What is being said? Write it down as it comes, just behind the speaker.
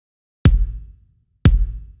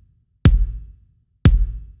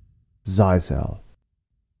Zyxel.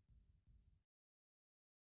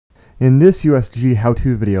 In this USG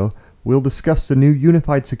how-to video, we'll discuss the new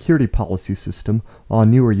unified security policy system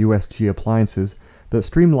on newer USG appliances that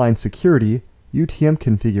streamline security, UTM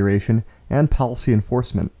configuration, and policy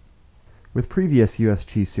enforcement. With previous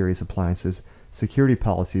USG series appliances, security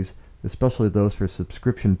policies, especially those for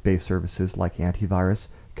subscription-based services like antivirus,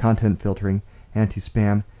 content filtering,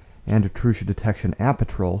 anti-spam, and intrusion detection app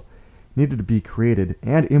patrol, needed to be created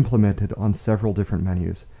and implemented on several different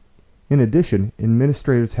menus. In addition,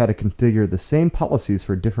 administrators had to configure the same policies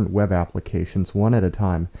for different web applications one at a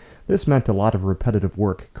time. This meant a lot of repetitive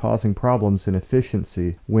work, causing problems in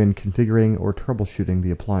efficiency when configuring or troubleshooting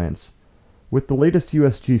the appliance. With the latest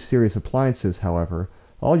USG series appliances, however,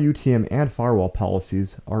 all UTM and firewall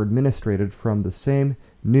policies are administered from the same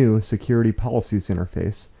new Security Policies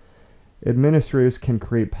interface. Administrators can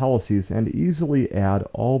create policies and easily add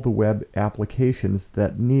all the web applications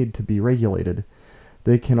that need to be regulated.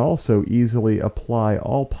 They can also easily apply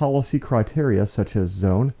all policy criteria such as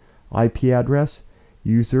zone, IP address,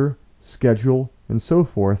 user, schedule, and so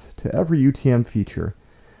forth to every UTM feature.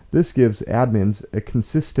 This gives admins a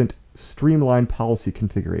consistent, streamlined policy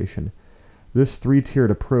configuration. This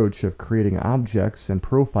three-tiered approach of creating objects and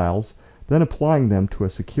profiles, then applying them to a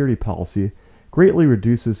security policy, greatly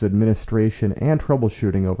reduces administration and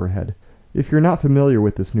troubleshooting overhead. If you're not familiar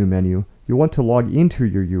with this new menu, you'll want to log into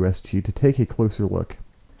your USG to take a closer look.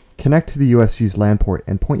 Connect to the USG's LAN port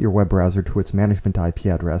and point your web browser to its management IP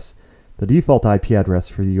address. The default IP address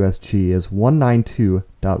for the USG is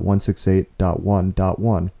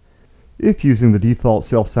 192.168.1.1. If using the default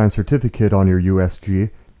self-signed certificate on your USG,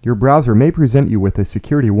 your browser may present you with a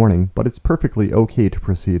security warning, but it's perfectly okay to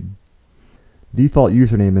proceed. Default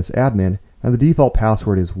username is admin, and the default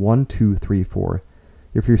password is 1234.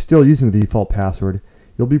 If you're still using the default password,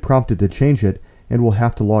 you'll be prompted to change it and will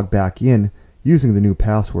have to log back in using the new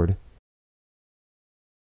password.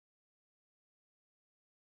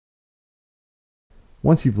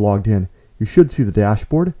 Once you've logged in, you should see the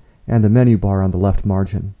dashboard and the menu bar on the left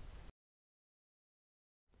margin.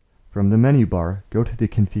 From the menu bar, go to the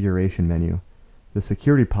Configuration menu. The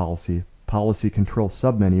Security Policy Control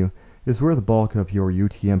submenu is where the bulk of your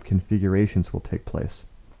UTM configurations will take place.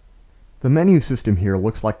 The menu system here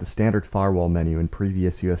looks like the standard firewall menu in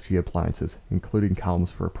previous USG appliances, including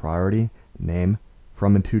columns for priority, name,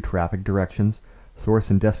 from and to traffic directions, source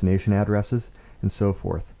and destination addresses, and so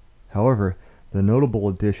forth. However, the notable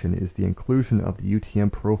addition is the inclusion of the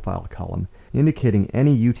UTM profile column, indicating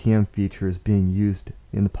any UTM features being used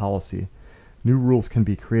in the policy. New rules can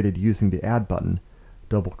be created using the Add button,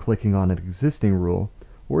 double-clicking on an existing rule,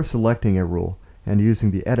 or selecting a rule, and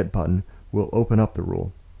using the Edit button will open up the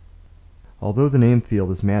rule. Although the name field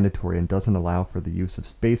is mandatory and doesn't allow for the use of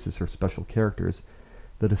spaces or special characters,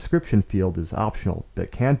 the description field is optional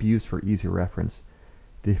but can be used for easy reference.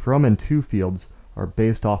 The from and to fields are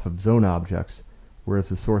based off of zone objects, whereas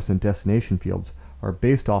the source and destination fields are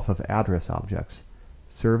based off of address objects.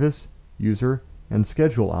 Service, user, and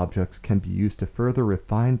schedule objects can be used to further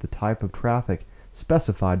refine the type of traffic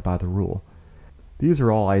specified by the rule. These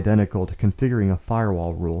are all identical to configuring a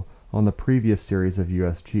firewall rule on the previous series of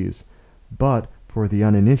USGs, but for the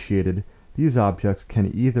uninitiated, these objects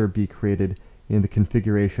can either be created in the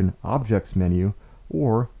Configuration Objects menu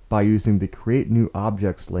or by using the Create New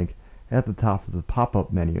Objects link at the top of the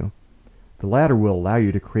pop-up menu. The latter will allow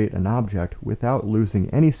you to create an object without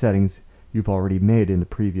losing any settings you've already made in the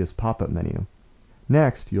previous pop-up menu.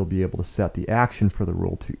 Next, you'll be able to set the action for the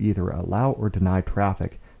rule to either allow or deny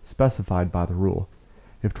traffic specified by the rule.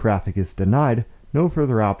 If traffic is denied, no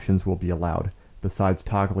further options will be allowed, besides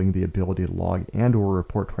toggling the ability to log and/or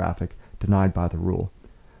report traffic denied by the rule.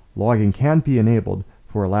 Logging can be enabled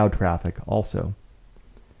for allowed traffic also.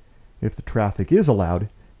 If the traffic is allowed,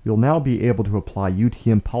 you'll now be able to apply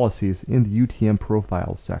UTM policies in the UTM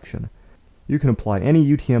Profiles section. You can apply any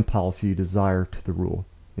UTM policy you desire to the rule.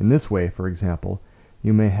 In this way, for example,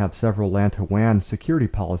 you may have several LAN-to-WAN security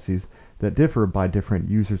policies that differ by different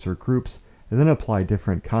users or groups, and then apply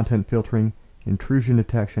different content filtering, intrusion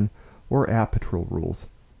detection, or app patrol rules.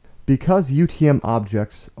 Because UTM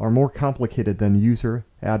objects are more complicated than user,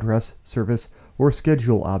 address, service, or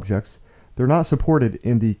schedule objects, they're not supported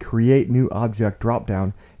in the Create New Object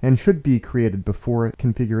dropdown and should be created before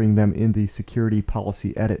configuring them in the Security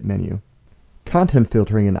Policy Edit menu. Content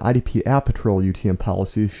filtering and IDP app patrol UTM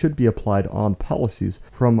policies should be applied on policies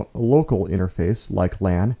from a local interface like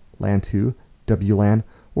LAN, LAN2, WLAN,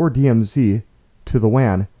 or DMZ to the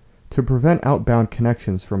WAN to prevent outbound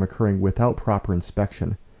connections from occurring without proper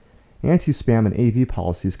inspection. Anti-spam and AV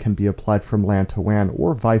policies can be applied from LAN to WAN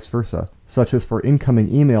or vice versa, such as for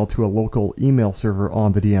incoming email to a local email server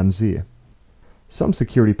on the DMZ. Some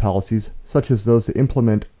security policies, such as those that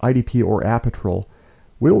implement IDP or app patrol,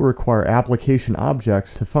 will require application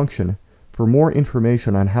objects to function. For more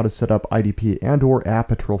information on how to set up IDP and/or app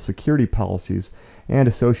patrol security policies and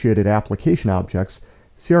associated application objects,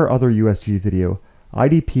 see our other USG video,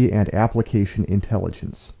 IDP and Application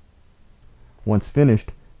Intelligence. Once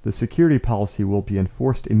finished, the security policy will be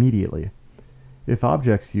enforced immediately. If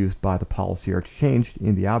objects used by the policy are changed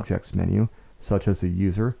in the Objects menu, such as the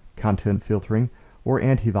user, content filtering, or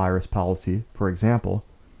antivirus policy, for example,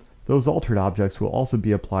 those altered objects will also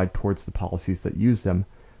be applied towards the policies that use them,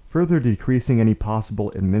 further decreasing any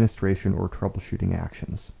possible administration or troubleshooting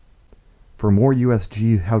actions. For more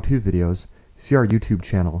USG how-to videos, see our YouTube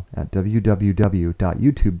channel at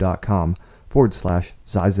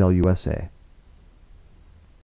www.youtube.com/ZyxelUSA.